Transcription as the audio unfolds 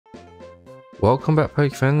Welcome back,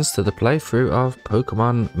 Pokefans, to the playthrough of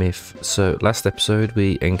Pokemon Myth. So last episode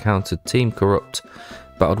we encountered Team Corrupt,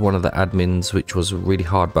 battled one of the admins, which was a really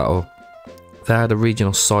hard battle. They had a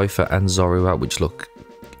regional Cypher and Zoru out, which look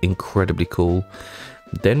incredibly cool.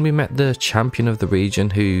 Then we met the champion of the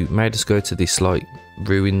region, who made us go to this like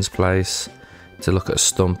ruins place to look at a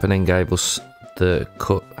stump, and then gave us the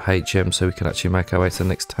cut HM so we can actually make our way to the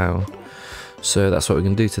next town. So that's what we're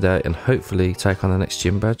going to do today, and hopefully take on the next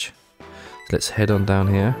gym badge. So let's head on down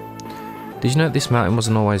here. Did you know this mountain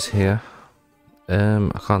wasn't always here?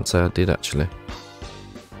 I can't say I did actually.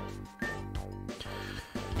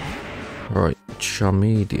 Right,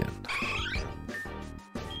 Charmeleon.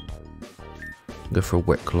 Go for a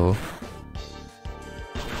Wet Claw.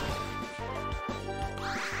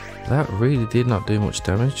 That really did not do much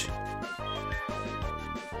damage.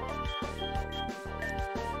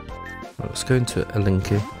 Right, let's go into a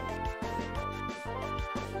Linky.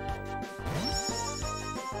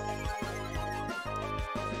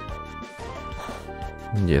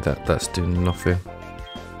 Yeah, that's doing nothing.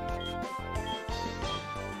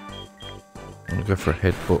 I'll go for a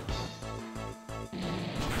headbutt.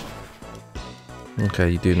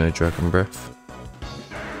 Okay, you do know Dragon Breath.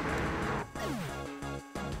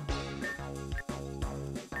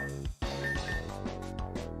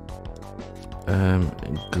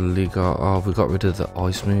 Gligar. Oh, we got rid of the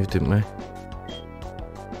ice move, didn't we?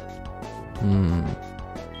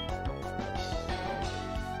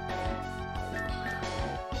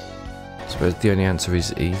 I suppose the only answer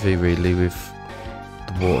is Eevee, really, with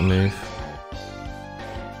the water move.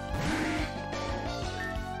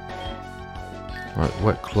 Right,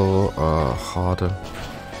 Wet Claw, Harden.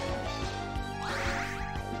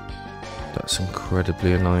 That's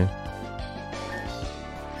incredibly annoying.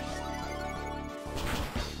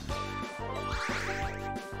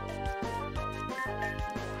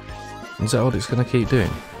 Is that what it's going to keep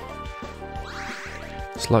doing?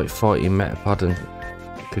 It's like fighting Metapod and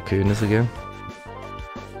Cocooners again.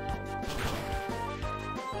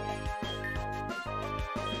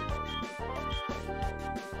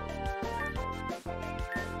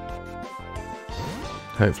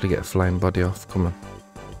 Hopefully get a flame body off, come on.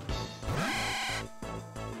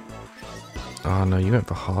 Oh no, you went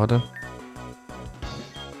for Harden.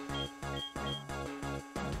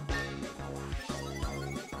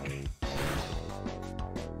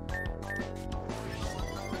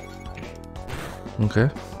 Okay,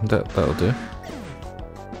 that'll do.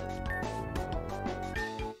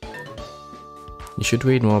 You should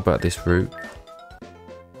read more about this route.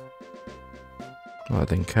 Right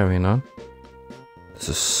then, carrying on. There's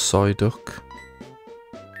a Psyduck.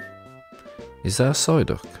 Is that a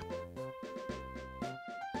Psyduck?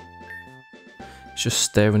 It's just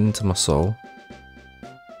staring into my soul.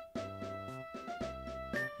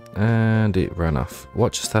 And it ran off.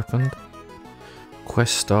 What just happened?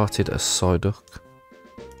 Quest started as Psyduck.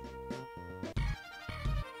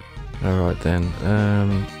 Alright then,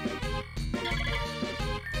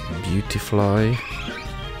 Beautifly.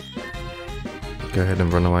 Go ahead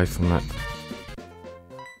and run away from that.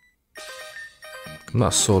 I'm not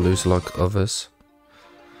a sore loser like others.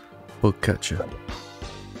 Bug catcher.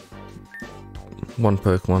 One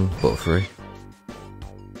Pokemon, but free.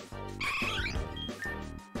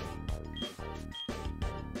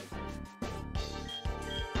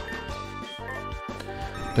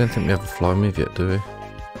 Don't think we have a fly move yet, do we?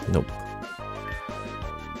 Nope.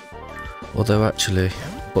 Although actually,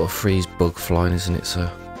 Butterfree's bug flying, isn't it? So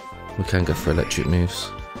we can go for electric moves.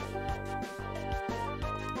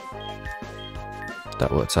 That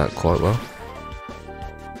worked out quite well.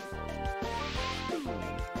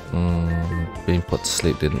 Being put to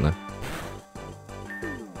sleep, didn't they?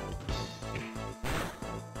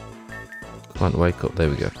 Come on, wake up. There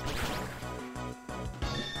we go.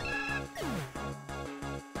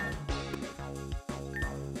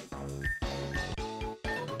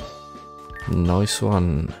 Nice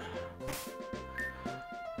one.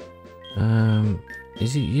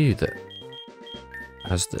 Is it you that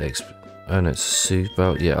has the exp? Oh no, it's a Soothe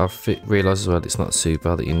Belt. Yeah, I've realised as well it's not a Soothe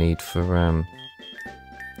Belt that you need for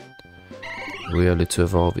Riolu to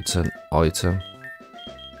evolve. It's an item.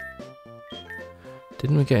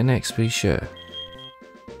 Didn't we get an XP share?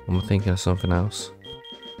 Am I thinking of something else?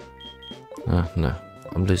 No,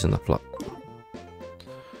 I'm losing the plot.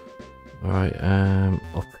 Alright,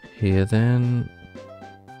 up here then.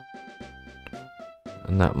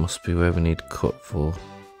 And that must be where we need cut for.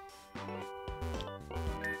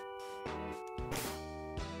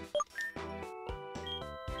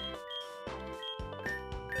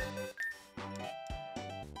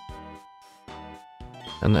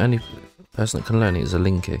 And the only person that can learn it is a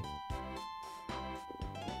Linky.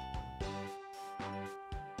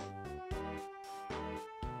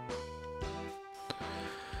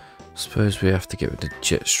 Suppose we have to get rid of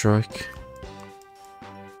Jet Strike.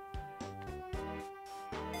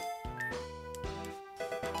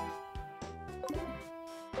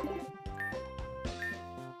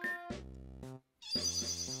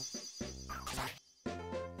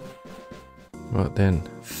 Right then,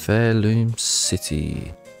 Fairloom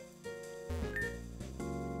City.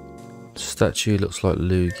 Statue looks like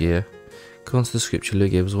Lugia. According to the scripture,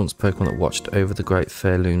 Lugia was once a Pokemon that watched over the great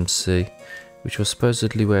Fairloom Sea, which was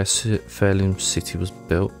supposedly where Fairloom City was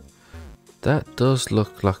built. That does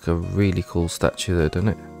look like a really cool statue though, doesn't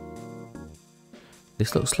it?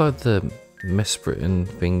 This looks like the Mespritan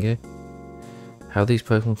thingy. How are these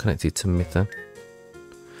Pokemon connected to Mythan?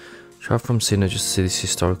 Travel from Sinnoh just to see this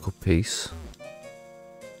historical piece.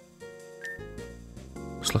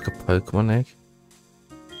 Looks like a Pokemon egg.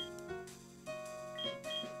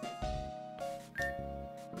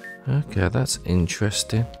 Okay, that's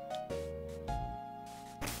interesting.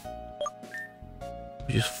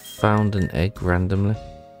 We just found an egg randomly.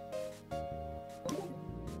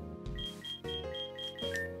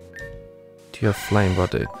 Do you have flame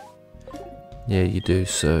body? Yeah, you do,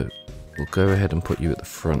 so we'll go ahead and put you at the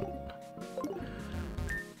front.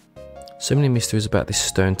 So many mysteries about this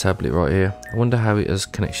stone tablet right here. I wonder how it has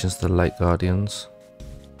connections to the Lake Guardians.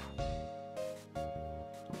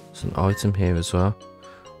 There's an item here as well.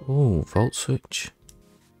 Ooh, Volt Switch.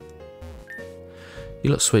 You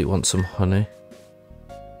look sweet, want some honey?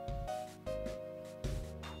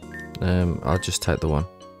 I'll just take the one.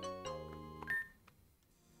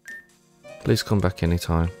 Please come back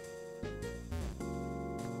anytime.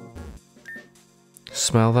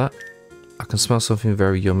 Smell that? I can smell something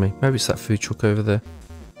very yummy. Maybe it's that food truck over there.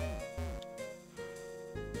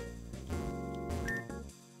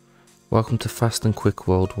 Welcome to Fast and Quick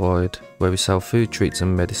Worldwide, where we sell food, treats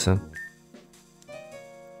and medicine.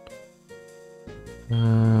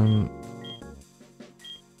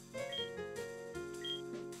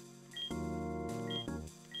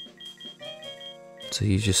 So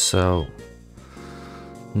you just sell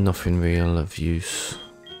nothing real of use.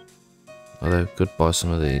 Although, could buy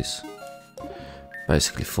some of these.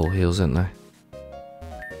 Basically full heals, aren't they?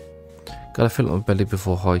 Gotta fill up my belly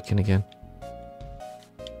before hiking again.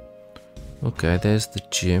 Okay, there's the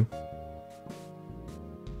gym.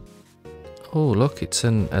 Oh look, it's a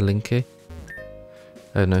Linky.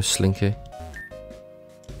 Oh no, Slinky.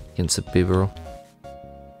 Against a Bibarel.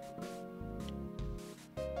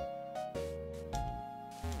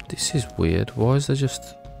 This is weird. Why is there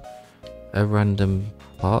just a random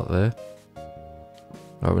part there?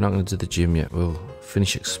 Right, we're not going to do the gym yet. We'll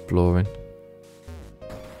finish exploring.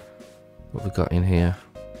 What we got in here?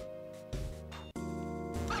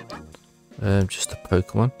 Just a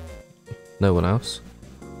Pokemon. No one else.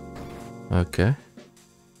 Okay.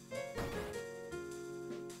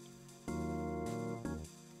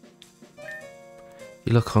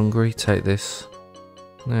 You look hungry. Take this.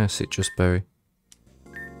 Nah, citrus berry.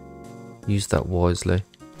 Use that wisely.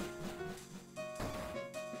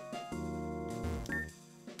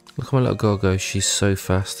 Look at my little girl go. She's so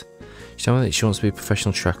fast. She told me that she wants to be a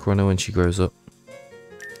professional track runner when she grows up.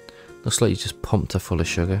 Looks like you just pumped her full of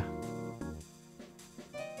sugar.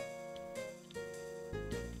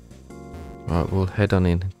 Right, we'll head on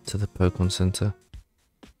in to the Pokemon Center.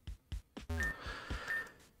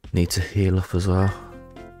 Need to heal up as well.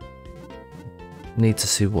 Need to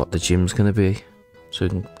see what the gym's going to be, so we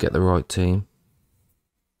can get the right team.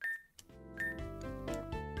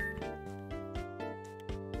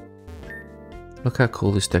 Look how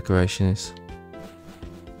cool this decoration is.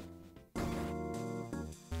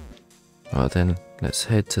 Right then, let's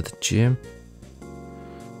head to the gym.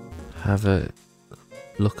 Have a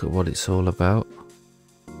look at what it's all about.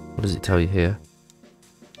 What does it tell you here?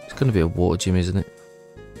 It's going to be a water gym, isn't it?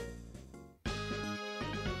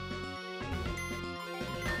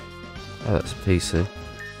 Oh, that's a PC.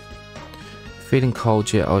 Feeling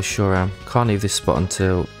cold yet? I sure am. Can't leave this spot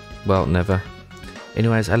until, well, never.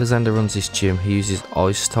 Anyways, Alexander runs this gym. He uses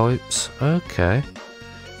ice types. Okay.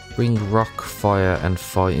 Bring rock, fire and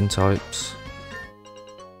fighting types.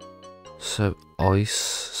 So ice.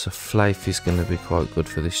 So Flaith is going to be quite good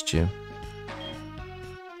for this gym.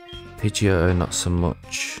 Pidgeotto not so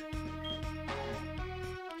much.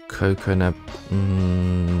 Coconut,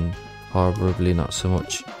 horribly not so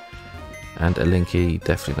much. And a Linky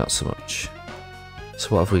definitely not so much.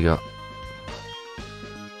 So what have we got?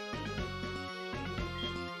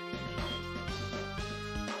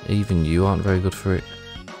 Even you aren't very good for it.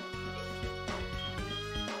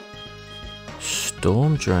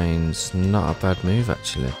 Storm Drain's not a bad move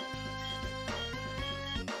actually.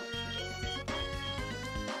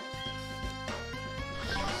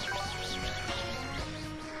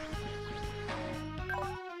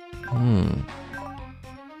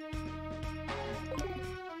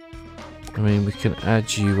 I mean, we can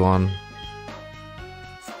add you on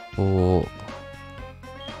for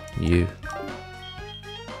you.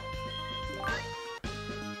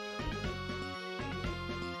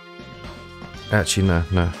 Actually,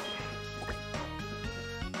 no.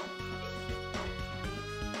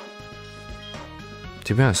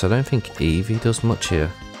 To be honest, I don't think Eevee does much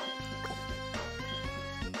here.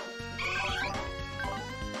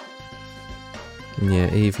 Yeah,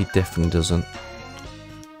 Eevee definitely doesn't.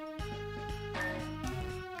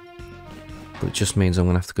 But it just means I'm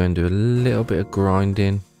going to have to go and do a little bit of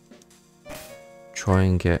grinding. Try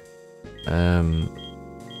and get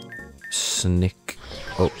Snick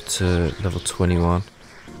up to level 21.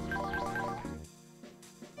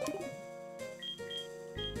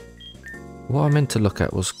 What I meant to look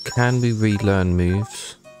at was, can we relearn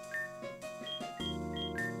moves?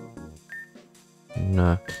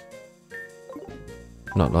 No.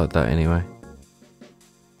 Not like that anyway.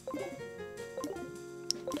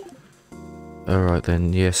 Alright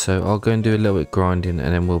then, yeah, so I'll go and do a little bit grinding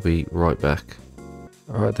and then we'll be right back.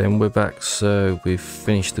 Alright then, we're back, so we've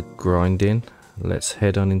finished the grinding. Let's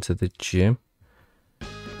head on into the gym.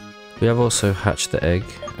 We have also hatched the egg.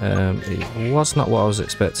 It was not what I was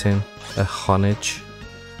expecting. A Honage.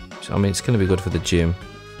 I mean, it's going to be good for the gym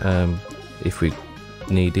if we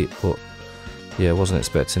need it, but yeah, I wasn't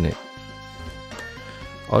expecting it.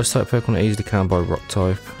 Ice type Pokemon are easily countered by rock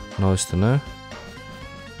type. Nice to know.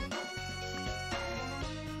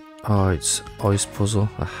 Oh, it's ice puzzle.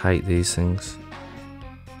 I hate these things.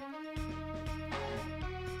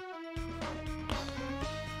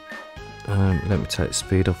 Let me take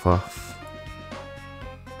speed up off.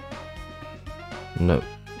 Nope,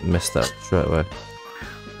 messed that up straight away.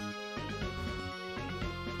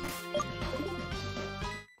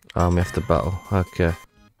 Oh, we have to battle. Okay.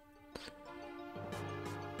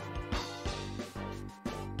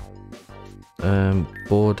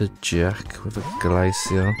 Border Jack with a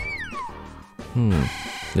Glacier.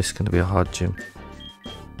 This is going to be a hard gym.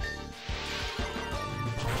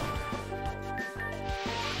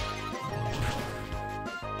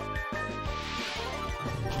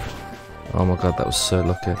 Oh my god, that was so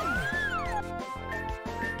lucky.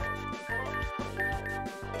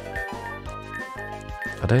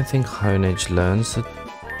 I don't think Honage learns to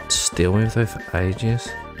steal me though for ages.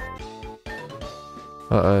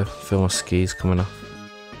 Uh-oh, feel my skis coming off.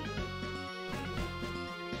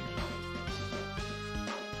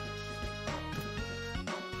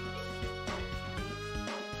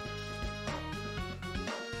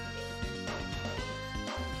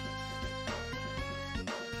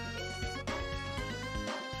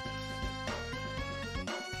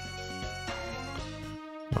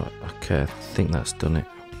 Right, okay, I think that's done it.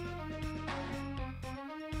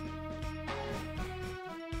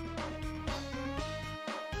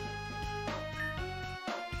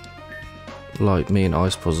 Like, me and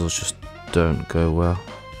ice puzzles just don't go well.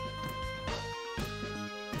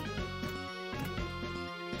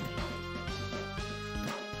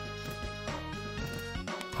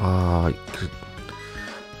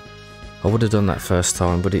 I would have done that first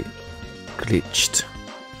time, but it glitched.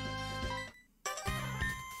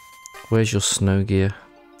 Where's your snow gear?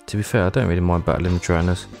 To be fair, I don't really mind battling the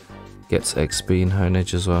trainers. Gets XP in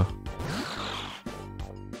Honage as well.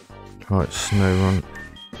 Right, snow run.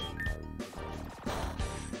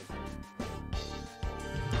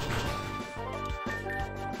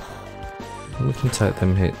 We can take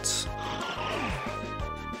them hits.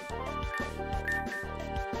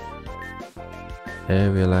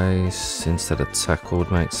 Aerial Ace instead of tackle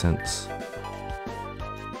would make sense.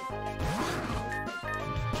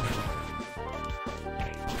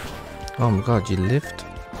 Oh my god, you lived?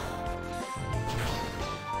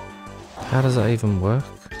 How does that even work?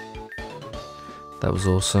 That was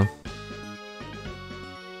awesome.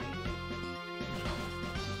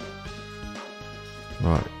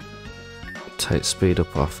 Right. Take speed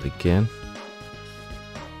up off again.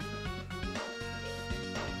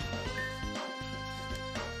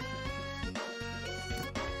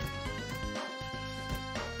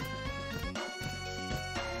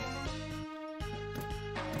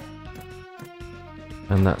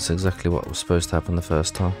 And that's exactly what was supposed to happen the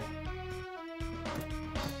first time.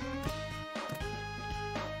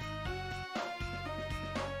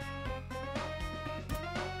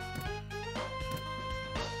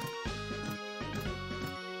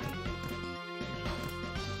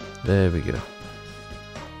 There we go.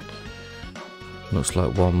 Looks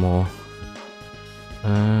like one more.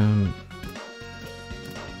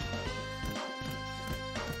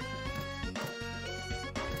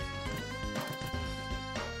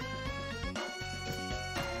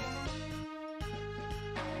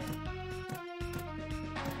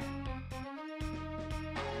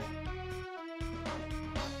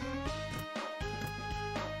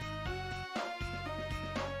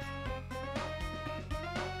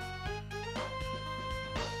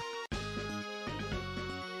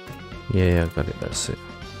 Yeah, I got it, that's it.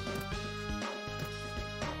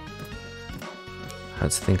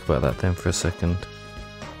 Had to think about that then for a second.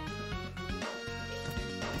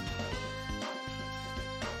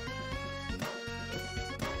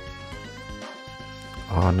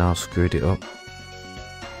 Oh no, I screwed it up.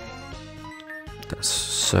 That's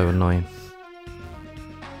so annoying.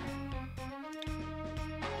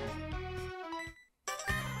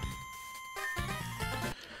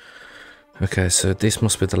 Okay, so this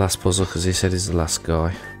must be the last puzzle because he said he's the last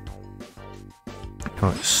guy.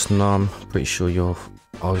 Right, Snom, pretty sure you're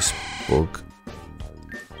Ice Bug.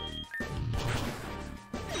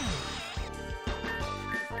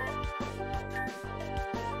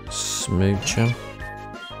 Smoocher.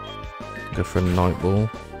 Go for a Night Ball.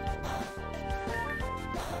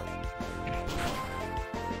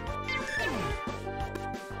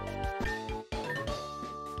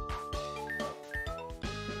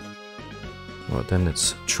 Right then,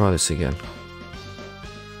 let's try this again.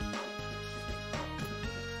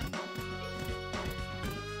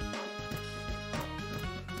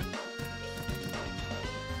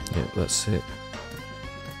 Yep, that's it.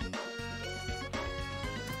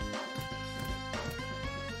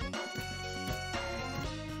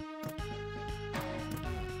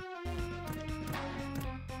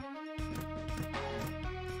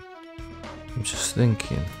 I'm just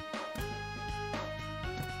thinking.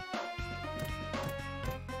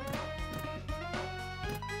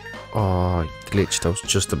 Oh, I glitched. I was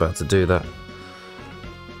just about to do that.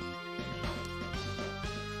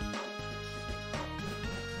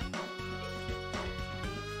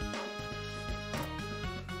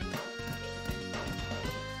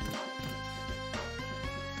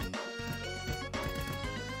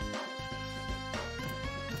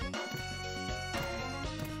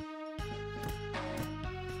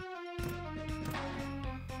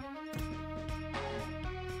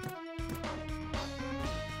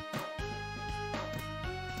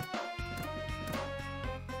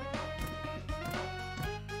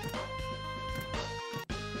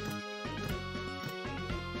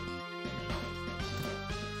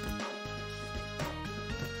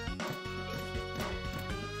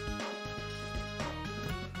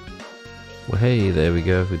 Well, hey, there we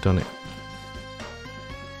go, we've done it.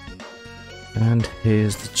 And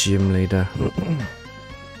here's the gym leader.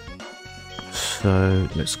 So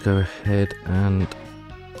let's go ahead and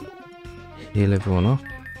heal everyone up.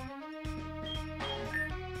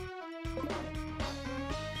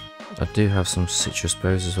 I do have some citrus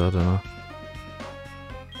berries as well, don't I?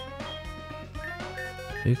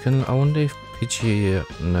 Who can? I wonder if Pidgey.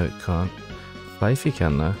 No, it can't. Fluffy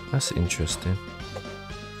can though. That's interesting.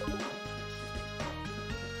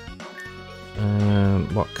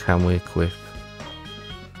 What can we equip?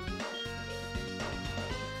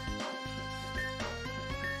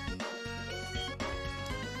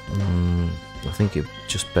 I think it's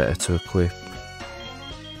just better to equip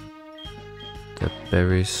the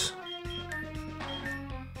berries.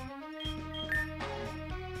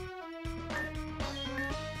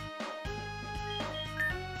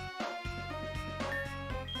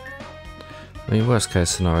 I mean, worst case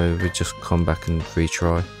scenario, we just come back and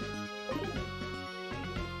retry.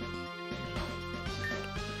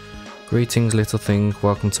 Greetings, little thing.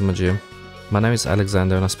 Welcome to my gym. My name is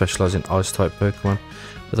Alexander and I specialise in Ice-type Pokemon.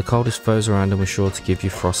 With the coldest foes around and we're sure to give you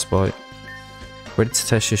Frostbite. Ready to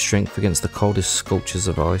test your strength against the coldest sculptures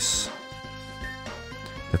of ice.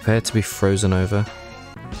 Prepare to be frozen over.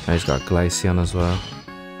 Oh, he's got Glaceon as well.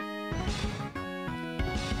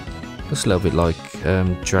 Looks a little bit like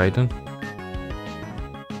Drayden.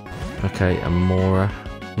 Okay, Amora.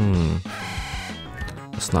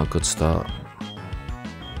 That's not a good start.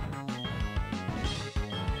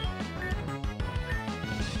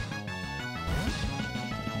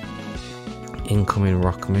 Incoming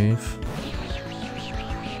rock move.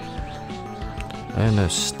 Oh no,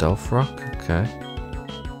 stealth rock. Okay.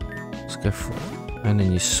 Let's go for it. And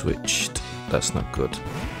then you switched. That's not good.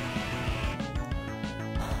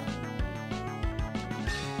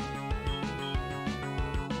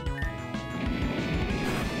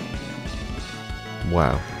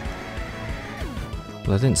 Wow.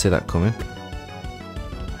 Well, I didn't see that coming.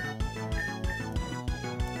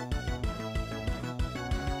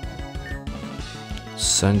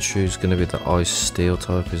 Sandshrews going to be the ice steel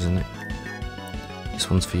type, isn't it? This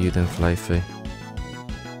one's for you then, Fluffy.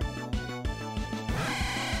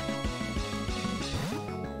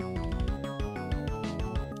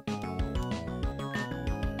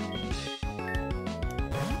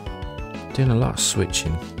 Doing a lot of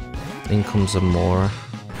switching. In comes Amora.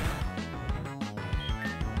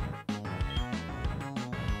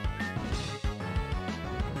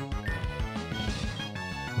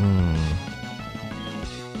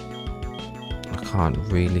 I can't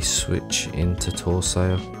really switch into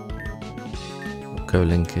Torsail. Go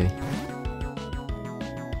Linky.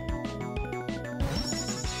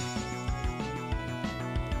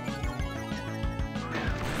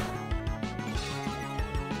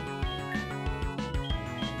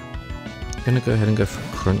 I'm gonna go ahead and go for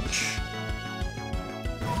Crunch.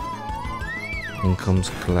 In comes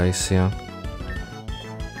Glaceon.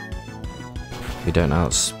 If you don't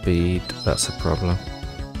outspeed, that's a problem.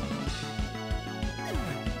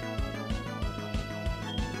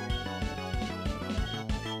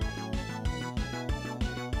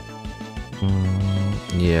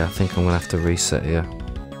 Yeah, I think I'm gonna have to reset here.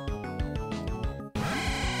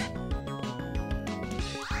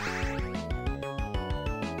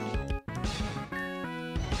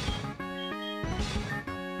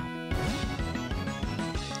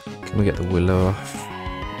 Can we get the Willow off?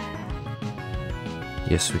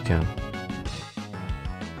 Yes, we can.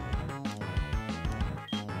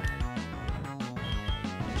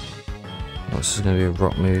 Oh, this is going to be a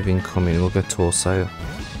rock move incoming. We'll go Torsail,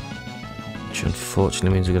 which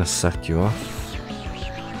unfortunately means we're going to sack you off.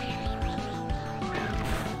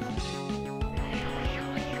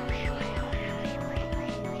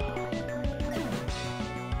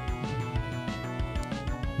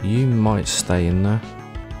 You might stay in there.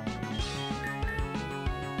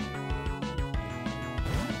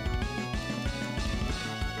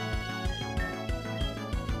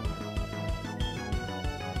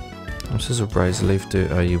 What does a Razor Leaf do?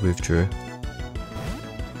 Oh, you withdrew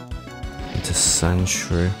into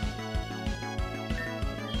Sandshrew.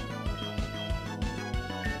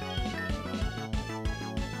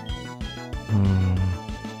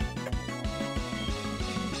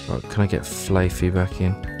 Right, can I get Fluffy back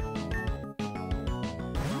in?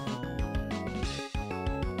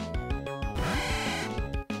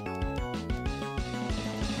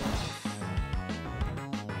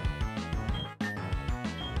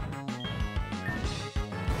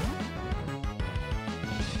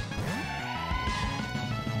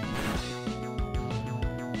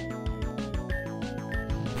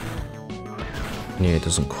 Yeah, it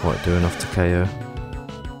doesn't quite do enough to KO.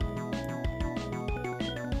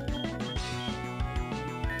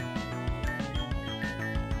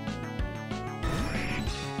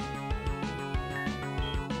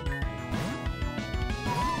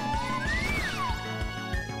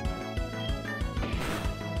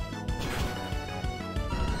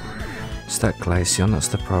 It's that Glaceon, that's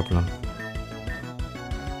the problem.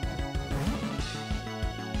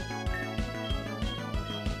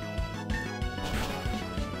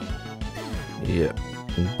 Yeah,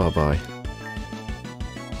 bye-bye.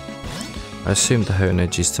 I assumed the Hone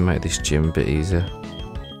Edge is to make this gym a bit easier.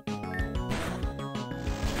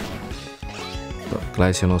 But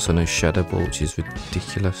Glaceon also knows Shadow Ball, which is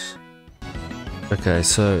ridiculous. Okay,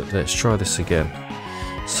 so let's try this again.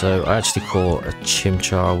 So I actually caught a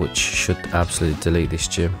Chimchar, which should absolutely delete this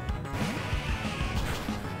gym.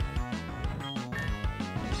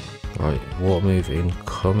 Right, water move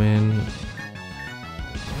incoming.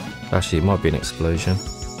 Actually, it might be an explosion.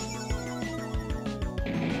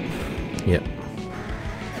 Yep.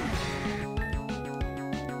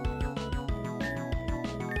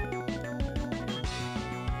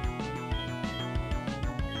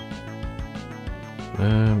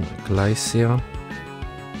 Glaceon.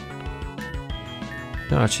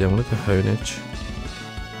 No, actually, I'm gonna go Hone Edge.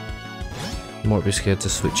 Might be scared to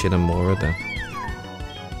switch in a Mora then.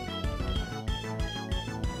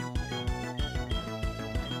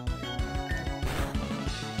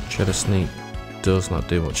 Shadow Sneak does not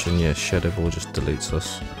do much, and yeah, Shadow Ball just deletes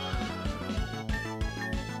us.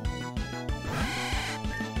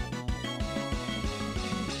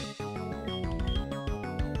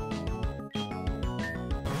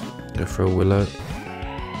 Go for a Willow.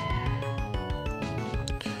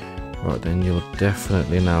 Right then, you're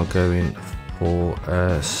definitely now going for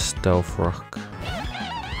a Stealth Rock.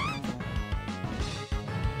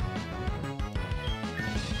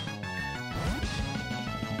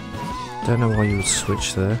 Don't know why you would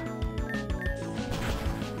switch there.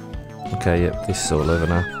 Okay, yep, this is all over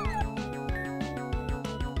now.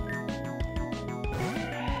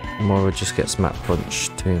 Mora just gets Map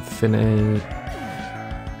Punch to infinity.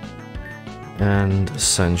 And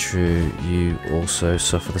Sandshrew, you also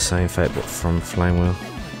suffer the same fate, but from Flame Wheel.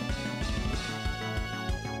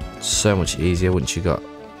 So much easier once you got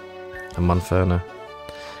a Monferno.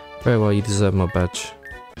 Very well, you deserve my badge.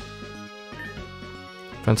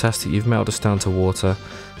 Fantastic, you've melted us down to water.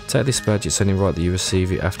 Take this badge, it's only right that you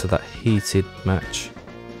receive it after that heated match.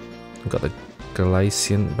 I've got the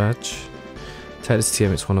Glaceon badge. Take this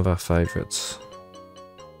TM, it's one of our favourites.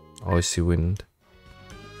 Icy Wind.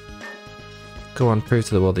 Go on, prove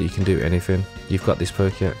to the world that you can do anything. You've got this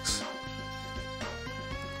Pokédex.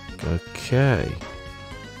 Okay.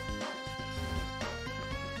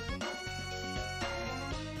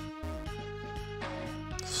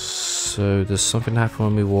 So does something happen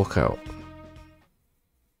when we walk out?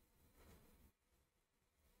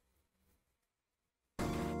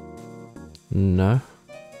 No.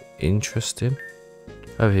 Interesting.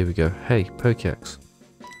 Oh, here we go. Hey, Pokédex.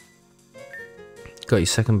 Got your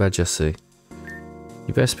second badge, I see.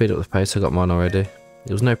 You better speed up the pace, I got mine already.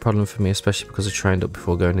 It was no problem for me, especially because I trained up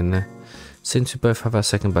before going in there. Since we both have our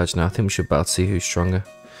second badge now, I think we should battle to see who's stronger.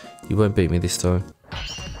 You won't beat me this time.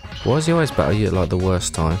 Why does he always battle you at like the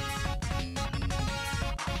worst time?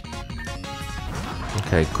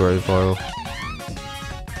 Okay, Grovyle.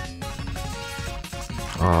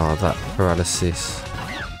 Ah, that paralysis.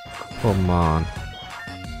 Come on.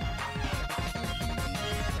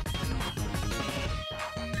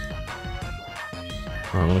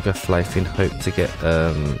 I'm gonna go Flafe in hope to get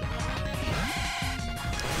a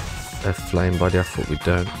flame body. I thought we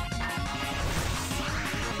don't.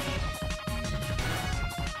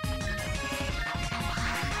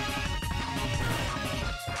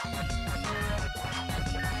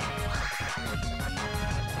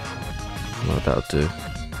 No, that'll do.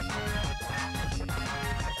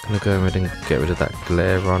 Gonna go ahead and get rid of that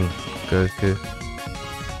glare on Goku.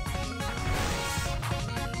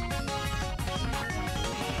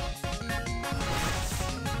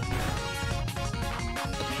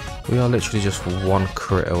 We are literally just one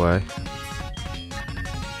crit away.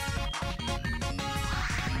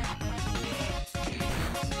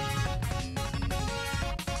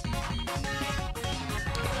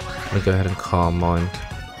 I'm gonna go ahead and calm mind.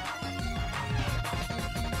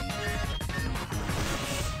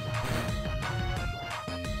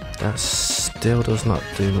 That still does not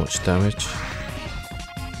do much damage.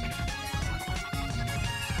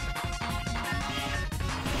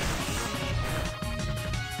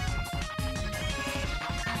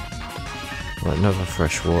 Right, another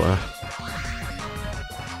fresh water.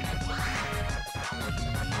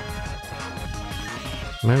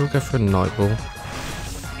 Maybe we'll go for a night ball.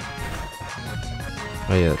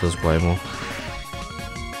 Oh yeah, that does way more.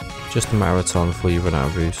 Just a matter of time before you run out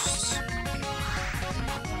of boosts.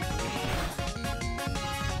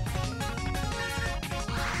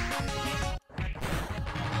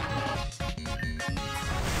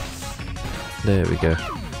 There we go.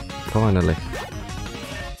 Finally.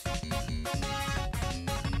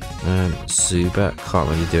 Zubat can't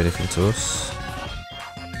really do anything to us.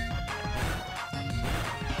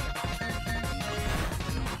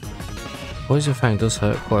 Poison Fang does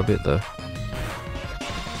hurt quite a bit though.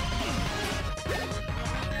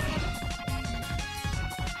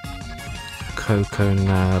 Coco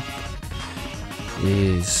Nab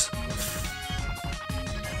is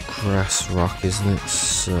grass rock, isn't it?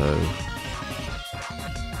 So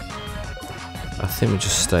I think we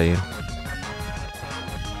just stay in.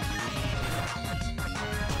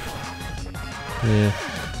 Yeah,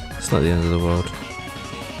 it's not the end of the world.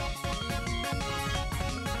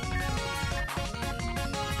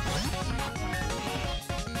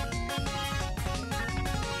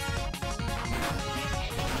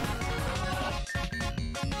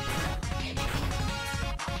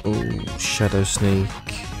 Oh, Shadow Sneak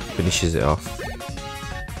finishes it off.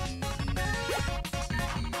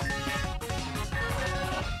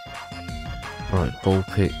 Right, ball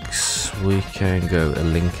picks. We can go a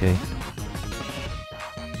Linky.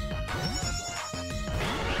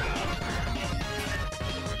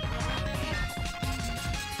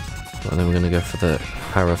 And then we're going to go for the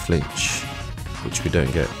Para Flinch, which we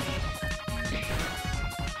don't get.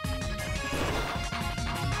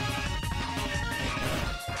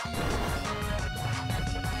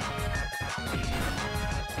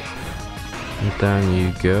 And down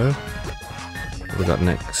you go. What we got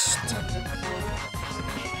next?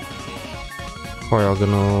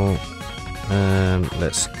 Diagonal.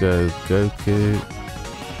 Let's go Goku.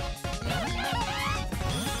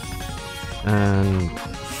 And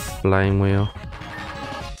Flame Wheel.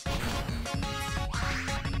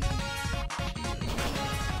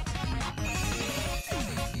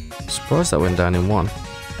 Surprised that went down in one.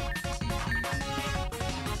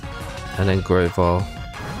 And then Grovyle.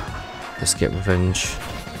 Let's get revenge.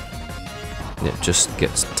 It just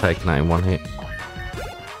gets taken out in one hit.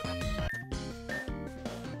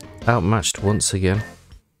 Outmatched once again.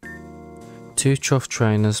 Two tough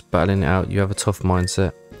trainers battling it out. You have a tough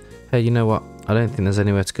mindset. Hey, you know what? I don't think there's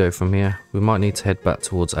anywhere to go from here. We might need to head back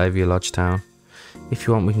towards Eeveelutions town. If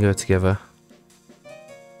you want, we can go together.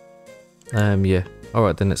 Yeah.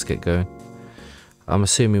 Alright then, let's get going. I'm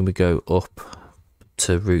assuming we go up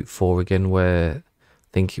to Route 4 again, where I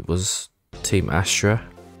think it was Team Astra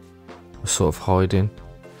was sort of hiding.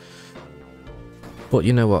 But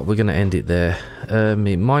you know what, we're going to end it there.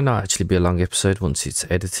 It might not actually be a long episode once it's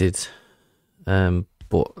edited.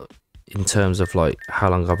 But in terms of like how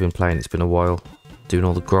long I've been playing, it's been a while. Doing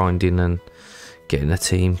all the grinding and getting a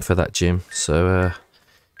team for that gym. So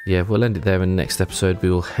yeah, we'll end it there. In the next episode we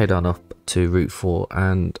will head on up to Route 4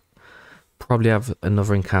 and probably have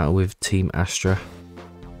another encounter with Team Astra.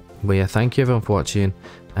 But yeah, thank you everyone for watching,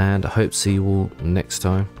 and I hope to see you all next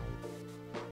time.